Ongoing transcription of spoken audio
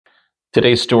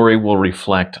Today's story will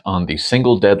reflect on the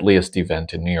single deadliest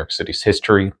event in New York City's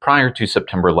history prior to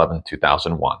September 11,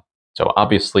 2001. So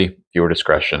obviously, viewer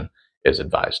discretion is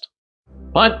advised.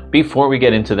 But before we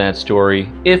get into that story,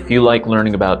 if you like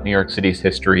learning about New York City's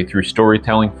history through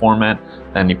storytelling format,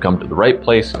 then you've come to the right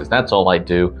place, because that's all I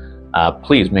do.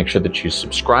 Please make sure that you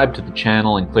subscribe to the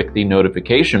channel and click the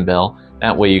notification bell.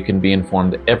 That way you can be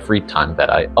informed every time that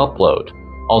I upload.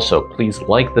 Also, please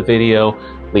like the video,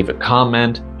 leave a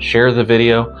comment, share the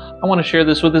video. I want to share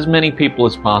this with as many people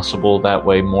as possible. That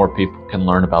way more people can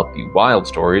learn about the wild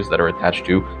stories that are attached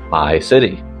to my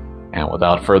city. And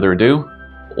without further ado,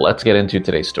 let's get into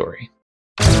today's story.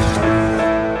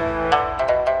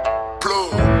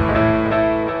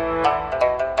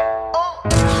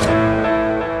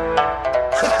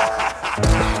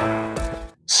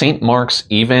 St. Mark's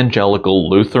Evangelical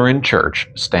Lutheran Church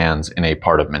stands in a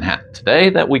part of Manhattan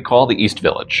today that we call the East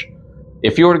Village.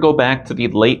 If you were to go back to the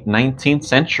late 19th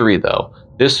century, though,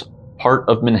 this part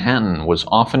of Manhattan was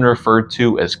often referred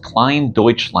to as Klein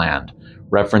Deutschland,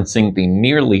 referencing the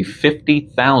nearly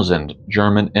 50,000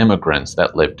 German immigrants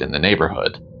that lived in the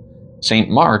neighborhood. St.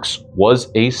 Mark's was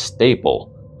a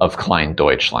staple of Klein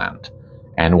Deutschland,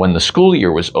 and when the school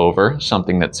year was over,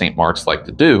 something that St. Mark's liked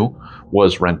to do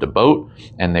was rent a boat,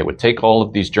 and they would take all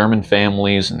of these German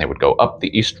families and they would go up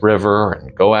the East River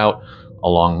and go out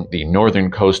along the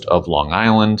northern coast of Long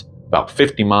Island. About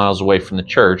 50 miles away from the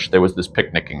church, there was this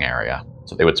picnicking area.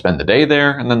 So they would spend the day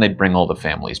there, and then they'd bring all the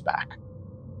families back.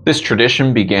 This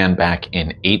tradition began back in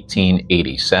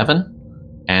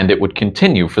 1887, and it would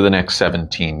continue for the next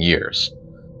 17 years.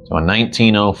 So in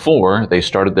 1904, they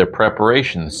started their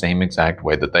preparation the same exact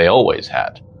way that they always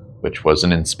had, which was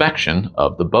an inspection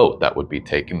of the boat that would be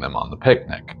taking them on the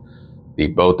picnic. The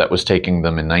boat that was taking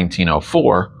them in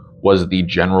 1904 was the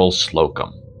General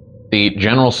Slocum. The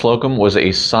General Slocum was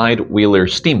a side-wheeler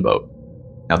steamboat.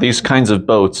 Now, these kinds of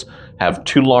boats have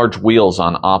two large wheels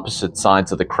on opposite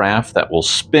sides of the craft that will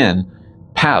spin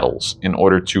paddles in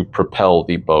order to propel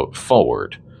the boat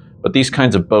forward. But these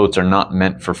kinds of boats are not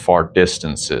meant for far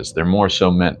distances. They're more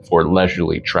so meant for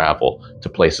leisurely travel to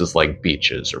places like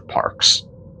beaches or parks.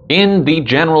 In the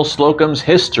General Slocum's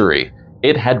history,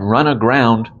 it had run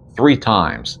aground 3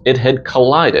 times. It had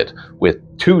collided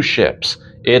with 2 ships.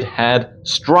 It had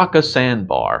struck a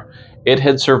sandbar. It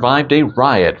had survived a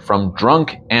riot from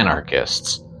drunk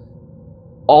anarchists,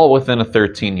 all within a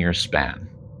 13-year span.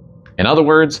 In other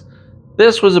words,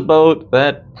 this was a boat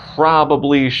that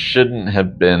probably shouldn't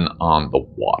have been on the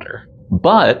water.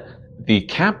 But the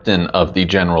captain of the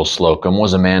General Slocum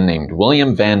was a man named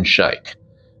William Van Schaik.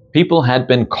 People had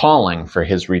been calling for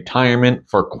his retirement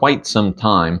for quite some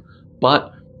time,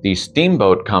 but the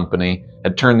steamboat company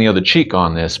had turned the other cheek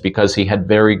on this because he had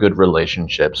very good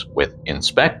relationships with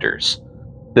inspectors.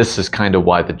 This is kind of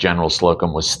why the General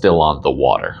Slocum was still on the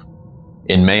water.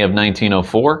 In May of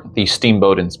 1904, the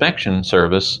Steamboat Inspection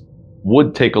Service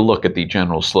would take a look at the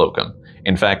General Slocum.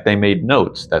 In fact, they made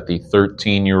notes that the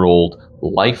 13-year-old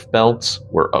life belts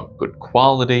were of good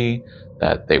quality,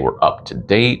 that they were up to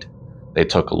date. They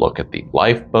took a look at the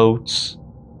lifeboats.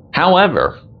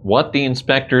 However, what the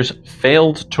inspectors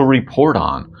failed to report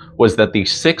on was that the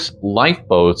 6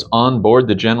 lifeboats on board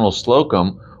the General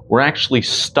Slocum were actually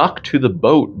stuck to the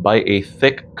boat by a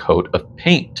thick coat of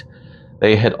paint.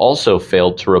 They had also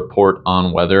failed to report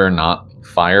on whether or not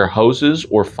fire hoses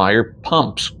or fire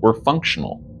pumps were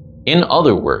functional. In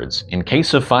other words, in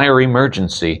case of fire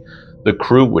emergency, the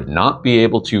crew would not be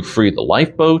able to free the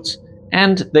lifeboats,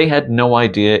 and they had no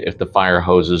idea if the fire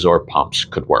hoses or pumps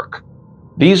could work.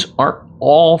 These are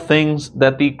all things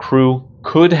that the crew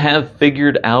could have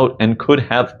figured out and could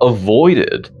have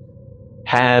avoided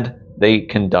had they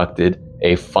conducted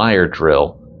a fire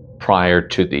drill prior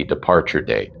to the departure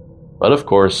date. But of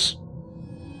course,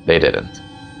 they didn't.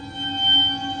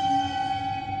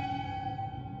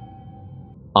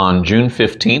 On June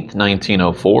 15th,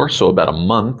 1904, so about a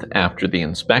month after the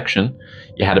inspection,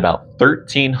 you had about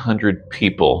 1,300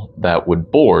 people that would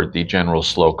board the General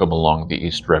Slocum along the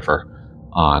East River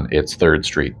on its 3rd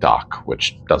Street dock,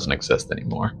 which doesn't exist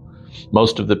anymore.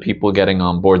 Most of the people getting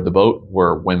on board the boat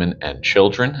were women and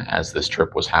children, as this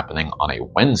trip was happening on a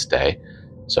Wednesday,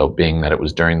 so being that it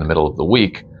was during the middle of the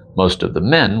week, most of the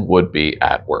men would be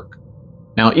at work.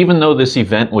 Now, even though this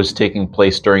event was taking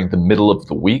place during the middle of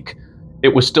the week,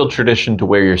 it was still tradition to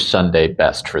wear your Sunday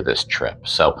best for this trip,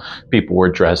 so people were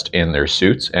dressed in their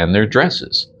suits and their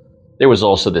dresses. There was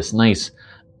also this nice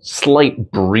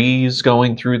slight breeze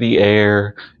going through the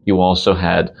air. You also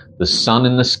had the sun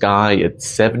in the sky at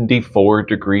 74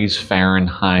 degrees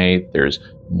Fahrenheit. There's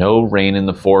no rain in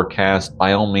the forecast.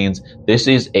 By all means, this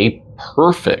is a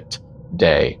perfect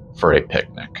day for a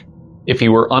picnic. If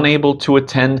you were unable to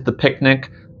attend the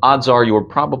picnic, odds are you were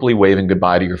probably waving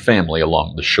goodbye to your family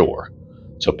along the shore.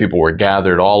 So people were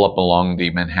gathered all up along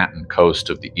the Manhattan coast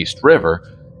of the East River,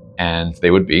 and they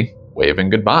would be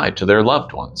waving goodbye to their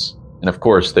loved ones. And of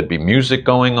course, there'd be music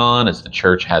going on as the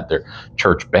church had their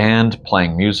church band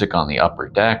playing music on the upper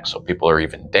deck, so people are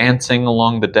even dancing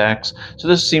along the decks. So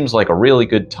this seems like a really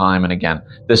good time, and again,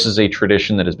 this is a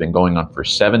tradition that has been going on for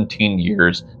 17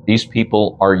 years. These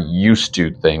people are used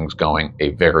to things going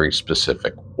a very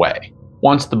specific way.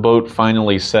 Once the boat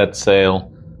finally set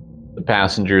sail, the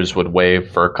passengers would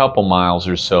wave for a couple miles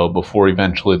or so before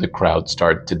eventually the crowd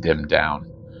started to dim down.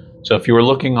 So if you were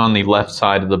looking on the left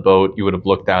side of the boat, you would have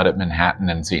looked out at Manhattan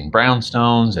and seen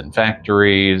brownstones and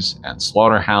factories and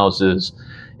slaughterhouses.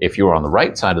 If you were on the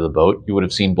right side of the boat, you would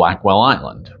have seen Blackwell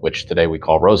Island, which today we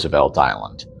call Roosevelt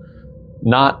Island.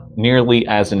 Not nearly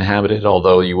as inhabited,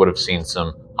 although you would have seen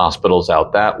some hospitals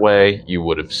out that way. You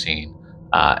would have seen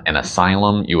an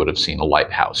asylum. You would have seen a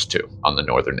lighthouse, too, on the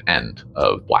northern end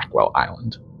of Blackwell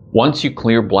Island. Once you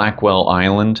clear Blackwell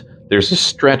Island, there's a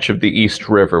stretch of the East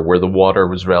River where the water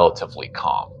was relatively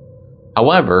calm.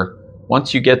 However,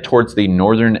 once you get towards the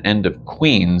northern end of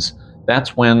Queens,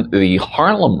 that's when the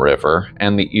Harlem River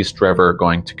and the East River are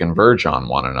going to converge on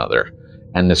one another.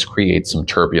 And this creates some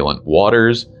turbulent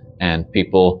waters, and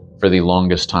people for the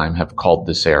longest time have called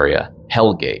this area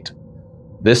Hellgate.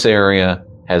 This area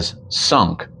has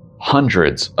sunk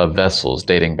hundreds of vessels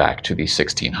dating back to the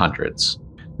 1600s.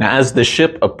 Now, as the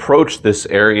ship approached this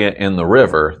area in the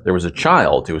river, there was a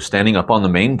child who was standing up on the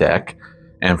main deck,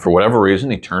 and for whatever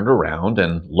reason, he turned around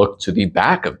and looked to the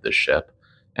back of the ship,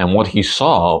 and what he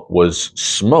saw was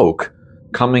smoke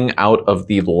coming out of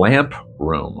the lamp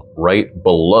room right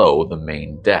below the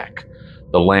main deck.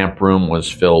 The lamp room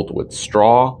was filled with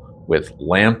straw, with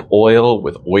lamp oil,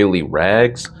 with oily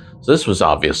rags, so this was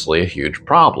obviously a huge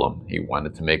problem. He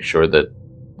wanted to make sure that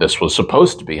this was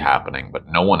supposed to be happening, but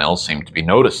no one else seemed to be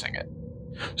noticing it.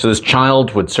 So this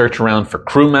child would search around for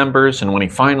crew members, and when he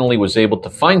finally was able to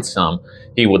find some,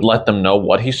 he would let them know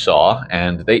what he saw,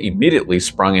 and they immediately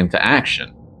sprung into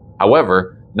action.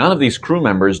 However, none of these crew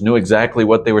members knew exactly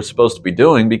what they were supposed to be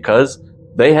doing because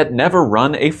they had never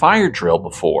run a fire drill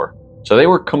before. So they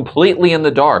were completely in the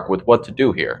dark with what to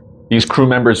do here. These crew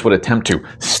members would attempt to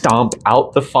stomp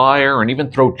out the fire and even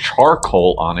throw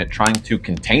charcoal on it, trying to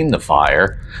contain the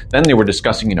fire. Then they were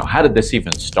discussing, how did this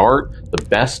even start? The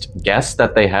best guess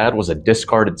that they had was a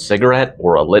discarded cigarette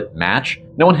or a lit match.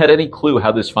 No one had any clue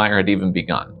how this fire had even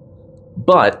begun.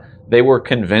 But they were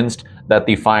convinced that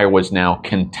the fire was now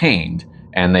contained,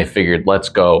 and they figured, let's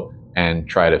go and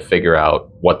try to figure out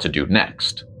what to do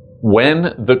next.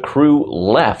 When the crew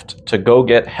left to go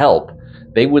get help,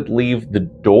 they would leave the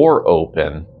door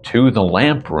open to the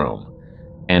lamp room.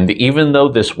 And even though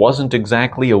this wasn't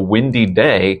exactly a windy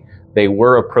day, they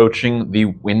were approaching the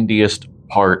windiest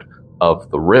part of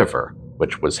the river,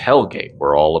 which was Hellgate,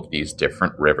 where all of these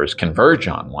different rivers converge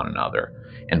on one another.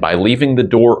 And by leaving the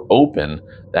door open,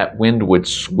 that wind would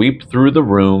sweep through the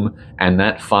room, and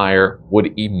that fire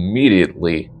would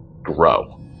immediately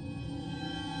grow.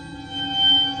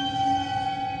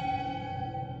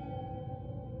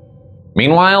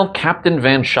 Meanwhile, Captain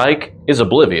Van Schaik is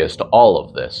oblivious to all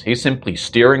of this. He's simply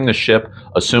steering the ship,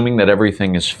 assuming that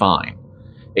everything is fine.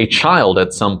 A child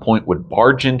at some point would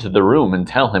barge into the room and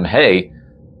tell him, hey,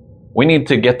 we need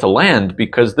to get to land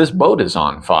because this boat is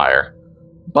on fire.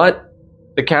 But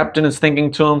the captain is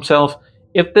thinking to himself,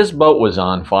 if this boat was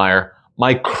on fire,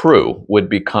 my crew would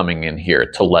be coming in here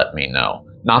to let me know,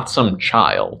 not some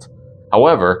child.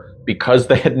 However, because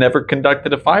they had never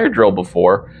conducted a fire drill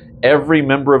before, every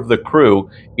member of the crew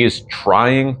is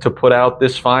trying to put out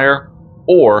this fire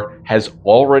or has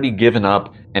already given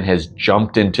up and has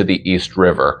jumped into the East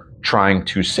River trying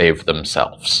to save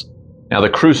themselves. Now, the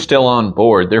crew's still on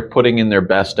board. They're putting in their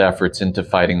best efforts into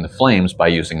fighting the flames by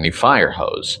using the fire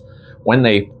hose. When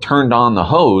they turned on the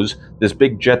hose, this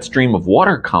big jet stream of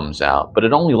water comes out, but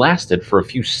it only lasted for a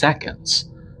few seconds.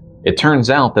 It turns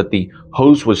out that the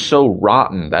hose was so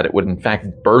rotten that it would in fact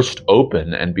burst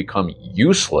open and become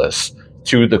useless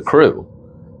to the crew.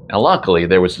 Now, luckily,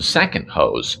 there was a second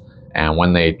hose, and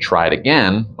when they tried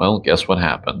again, well, guess what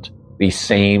happened? The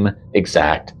same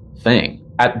exact thing.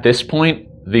 At this point,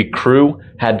 the crew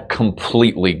had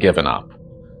completely given up.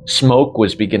 Smoke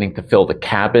was beginning to fill the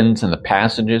cabins and the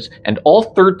passages, and all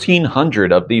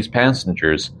 1,300 of these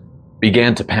passengers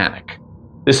began to panic.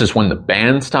 This is when the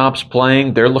band stops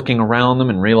playing. They're looking around them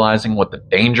and realizing what the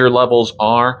danger levels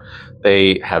are.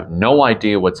 They have no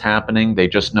idea what's happening. They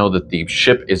just know that the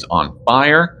ship is on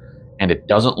fire, and it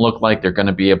doesn't look like they're going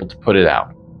to be able to put it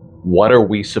out. What are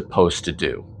we supposed to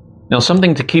do? Now,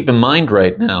 something to keep in mind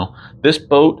right now, this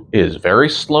boat is very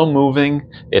slow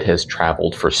moving. It has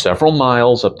traveled for several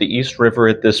miles up the East River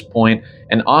at this point,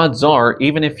 and odds are,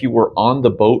 even if you were on the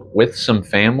boat with some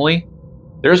family,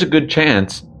 there's a good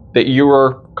chance that you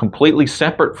are completely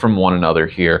separate from one another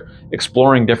here,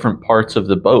 exploring different parts of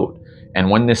the boat. And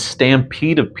when this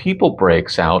stampede of people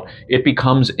breaks out, it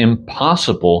becomes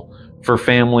impossible for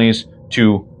families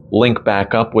to link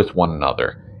back up with one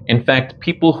another. In fact,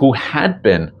 people who had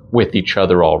been with each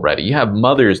other already, you have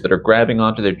mothers that are grabbing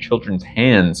onto their children's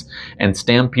hands and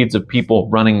stampedes of people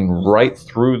running right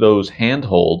through those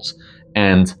handholds,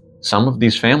 and some of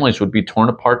these families would be torn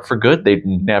apart for good. They'd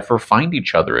never find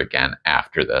each other again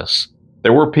after this.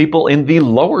 There were people in the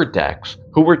lower decks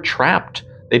who were trapped.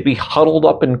 They'd be huddled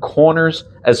up in corners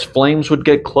as flames would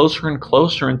get closer and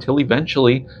closer until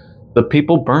eventually the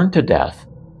people burned to death.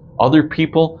 Other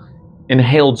people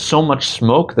inhaled so much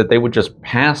smoke that they would just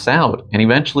pass out and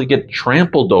eventually get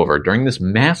trampled over during this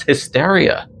mass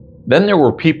hysteria. Then there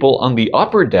were people on the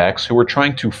upper decks who were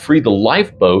trying to free the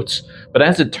lifeboats, but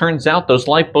as it turns out, those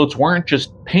lifeboats weren't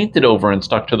just painted over and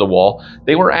stuck to the wall,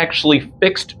 they were actually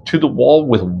fixed to the wall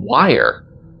with wire.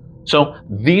 So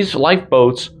these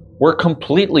lifeboats were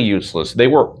completely useless. They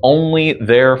were only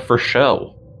there for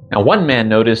show. Now, one man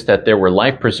noticed that there were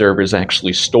life preservers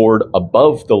actually stored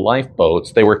above the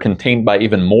lifeboats. They were contained by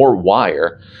even more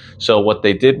wire. So what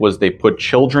they did was they put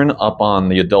children up on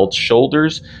the adults'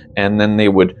 shoulders, and then they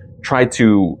would try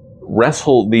to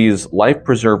wrestle these life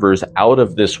preservers out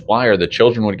of this wire. The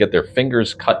children would get their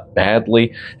fingers cut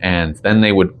badly, and then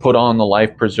they would put on the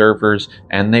life preservers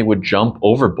and they would jump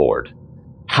overboard.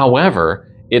 However,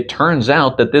 it turns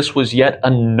out that this was yet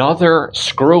another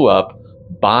screw up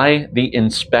by the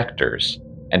inspectors.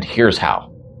 And here's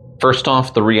how. First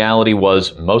off, the reality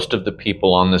was most of the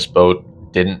people on this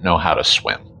boat didn't know how to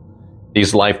swim.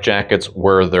 These life jackets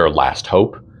were their last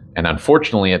hope. And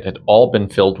unfortunately, it had all been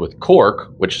filled with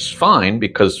cork, which is fine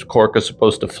because cork is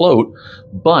supposed to float,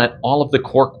 but all of the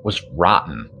cork was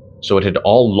rotten. So it had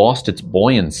all lost its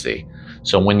buoyancy.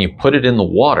 So when you put it in the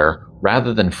water,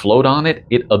 rather than float on it,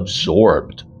 it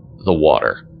absorbed the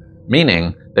water.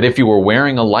 Meaning that if you were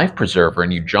wearing a life preserver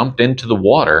and you jumped into the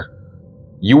water,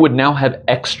 you would now have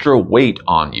extra weight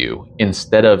on you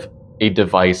instead of a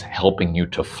device helping you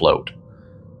to float.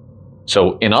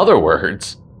 So in other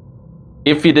words,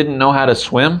 if you didn't know how to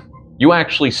swim, you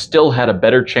actually still had a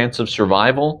better chance of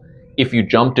survival if you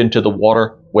jumped into the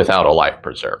water without a life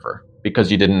preserver,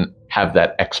 because you didn't have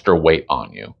that extra weight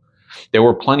on you. There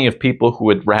were plenty of people who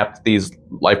had wrapped these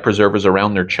life preservers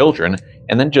around their children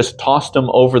and then just tossed them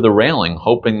over the railing,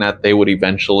 hoping that they would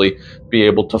eventually be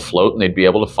able to float and they'd be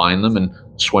able to find them and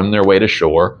swim their way to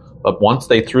shore. But once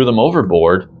they threw them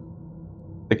overboard,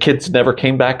 the kids never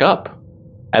came back up.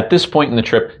 At this point in the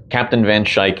trip, Captain Van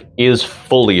Schaik is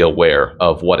fully aware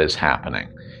of what is happening.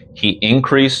 He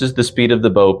increases the speed of the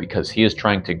boat because he is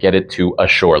trying to get it to a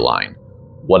shoreline,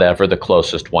 whatever the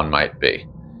closest one might be.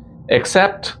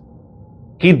 Except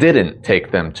he didn't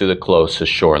take them to the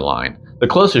closest shoreline. The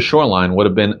closest shoreline would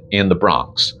have been in the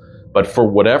Bronx. But for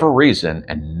whatever reason,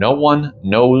 and no one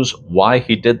knows why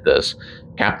he did this,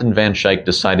 Captain Van Schaik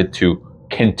decided to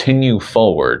continue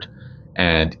forward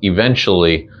and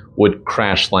eventually would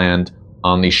crash land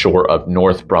on the shore of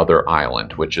North Brother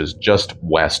Island, which is just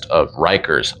west of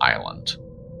Rikers Island.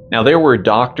 Now, there were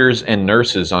doctors and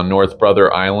nurses on North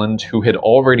Brother Island who had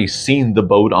already seen the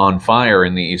boat on fire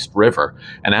in the East River,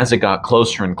 and as it got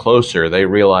closer and closer, they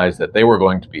realized that they were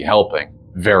going to be helping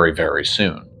very, very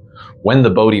soon. When the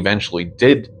boat eventually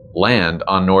did land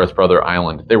on North Brother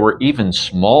Island, there were even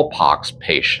smallpox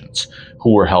patients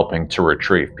who were helping to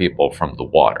retrieve people from the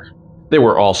water. There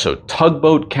were also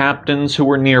tugboat captains who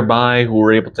were nearby who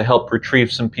were able to help retrieve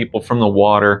some people from the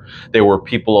water. There were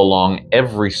people along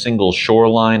every single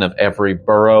shoreline of every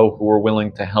borough who were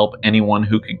willing to help anyone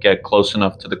who could get close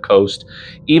enough to the coast.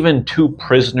 Even 2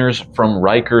 prisoners from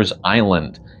Rikers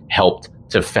Island helped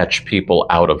to fetch people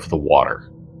out of the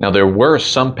water. Now, there were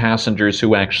some passengers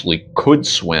who actually could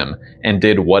swim and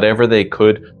did whatever they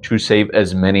could to save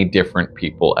as many different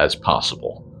people as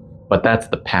possible. But that's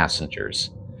the passengers.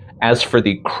 As for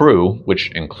the crew,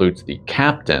 which includes the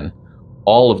captain,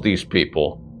 all of these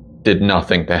people did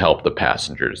nothing to help the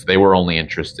passengers. They were only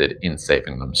interested in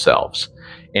saving themselves.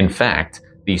 In fact,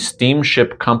 the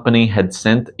steamship company had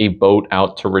sent a boat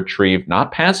out to retrieve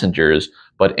not passengers,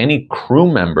 but any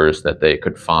crew members that they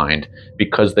could find,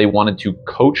 because they wanted to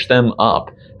coach them up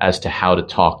as to how to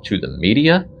talk to the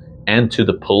media and to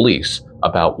the police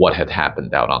about what had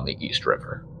happened out on the East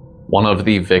River. One of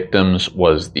the victims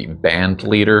was the band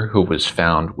leader, who was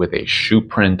found with a shoe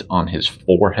print on his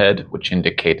forehead, which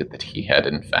indicated that he had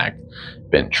in fact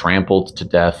been trampled to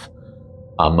death.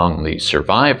 Among the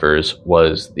survivors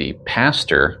was the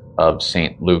pastor of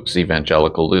St. Luke's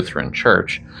Evangelical Lutheran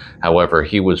Church. However,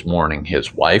 he was mourning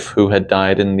his wife, who had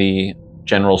died in the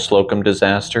General Slocum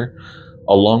Disaster,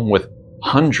 along with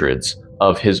hundreds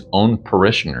of his own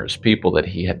parishioners, people that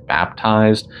he had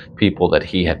baptized, people that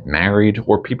he had married,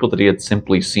 or people that he had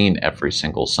simply seen every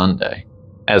single Sunday.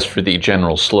 As for the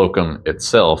General Slocum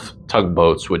itself,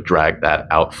 tugboats would drag that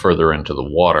out further into the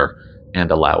water and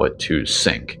allow it to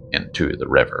sink into the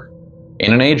river.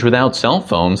 In an age without cell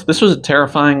phones, this was a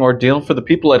terrifying ordeal for the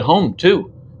people at home,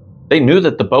 too. They knew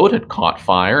that the boat had caught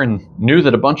fire and knew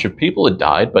that a bunch of people had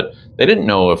died, but they didn't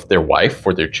know if their wife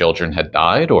or their children had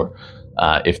died or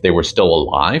if they were still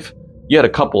alive. You had a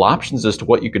couple options as to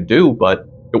what you could do, but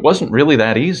it wasn't really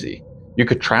that easy. You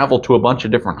could travel to a bunch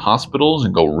of different hospitals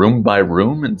and go room by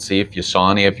room and see if you saw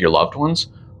any of your loved ones,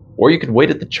 or you could wait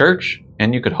at the church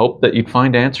and you could hope that you'd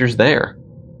find answers there.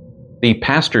 The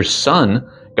pastor's son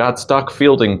got stuck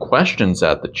fielding questions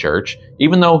at the church,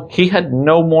 even though he had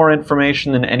no more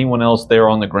information than anyone else there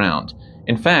on the ground.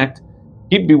 In fact,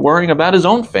 he'd be worrying about his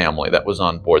own family that was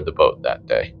on board the boat that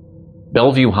day.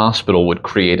 Bellevue Hospital would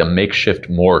create a makeshift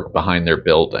morgue behind their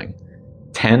building.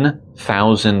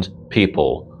 10,000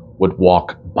 people would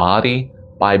walk body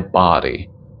by body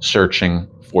searching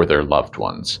for their loved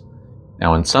ones.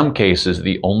 Now, in some cases,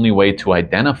 the only way to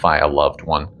identify a loved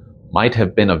one might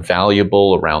have been a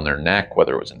valuable around their neck,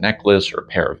 whether it was a necklace or a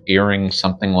pair of earrings,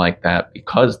 something like that,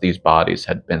 because these bodies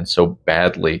had been so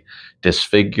badly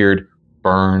disfigured,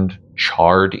 burned,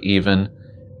 charred even.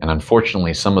 And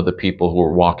unfortunately, some of the people who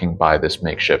were walking by this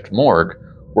makeshift morgue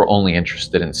were only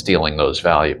interested in stealing those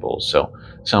valuables. So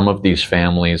some of these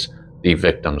families, the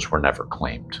victims were never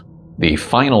claimed. The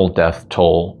final death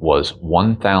toll was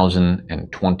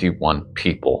 1,021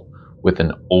 people, with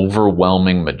an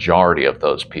overwhelming majority of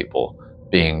those people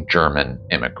being German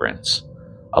immigrants.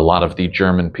 A lot of the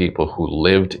German people who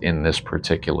lived in this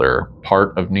particular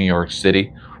part of New York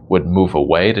City would move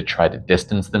away to try to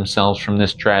distance themselves from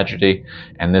this tragedy,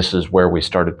 and this is where we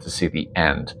started to see the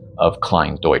end of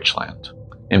Klein Deutschland.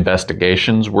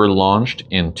 Investigations were launched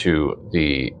into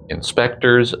the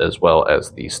inspectors as well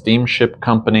as the steamship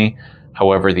company.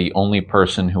 However, the only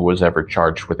person who was ever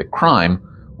charged with a crime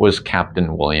was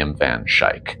Captain William Van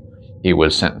Schaik. He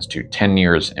was sentenced to 10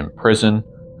 years in prison.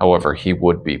 However, he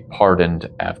would be pardoned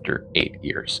after 8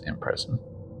 years in prison.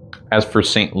 As for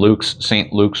St.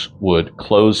 Luke's would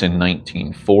close in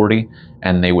 1940,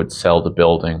 and they would sell the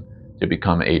building to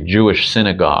become a Jewish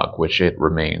synagogue, which it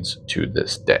remains to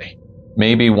this day.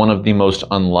 Maybe one of the most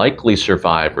unlikely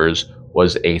survivors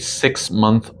was a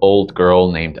 6-month-old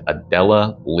girl named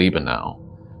Adela Liebenow.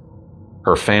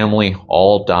 Her family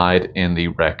all died in the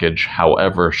wreckage,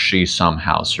 however, she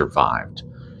somehow survived.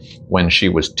 When she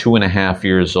was 2.5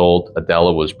 years old,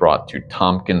 Adela was brought to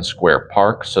Tompkins Square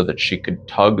Park so that she could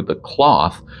tug the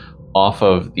cloth off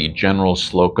of the General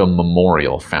Slocum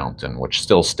Memorial Fountain, which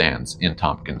still stands in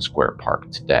Tompkins Square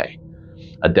Park today.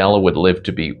 Adela would live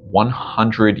to be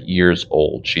 100 years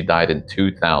old. She died in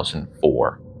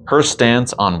 2004. Her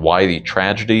stance on why the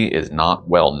tragedy is not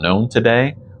well known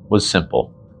today was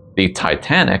simple. The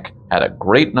Titanic had a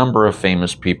great number of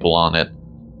famous people on it.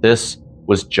 This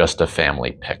was just a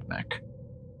family picnic.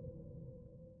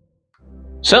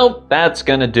 So that's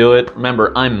gonna do it.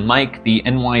 Remember, I'm Mike, the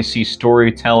NYC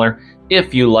Storyteller.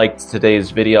 If you liked today's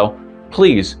video,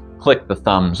 please click the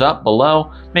thumbs up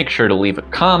below. Make sure to leave a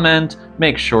comment.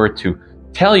 Make sure to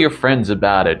tell your friends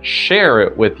about it. Share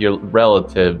it with your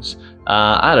relatives.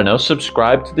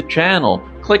 Subscribe to the channel.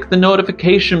 Click the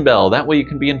notification bell. That way you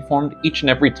can be informed each and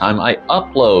every time I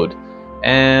upload.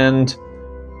 And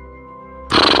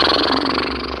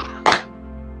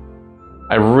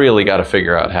I really got to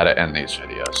figure out how to end these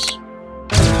videos.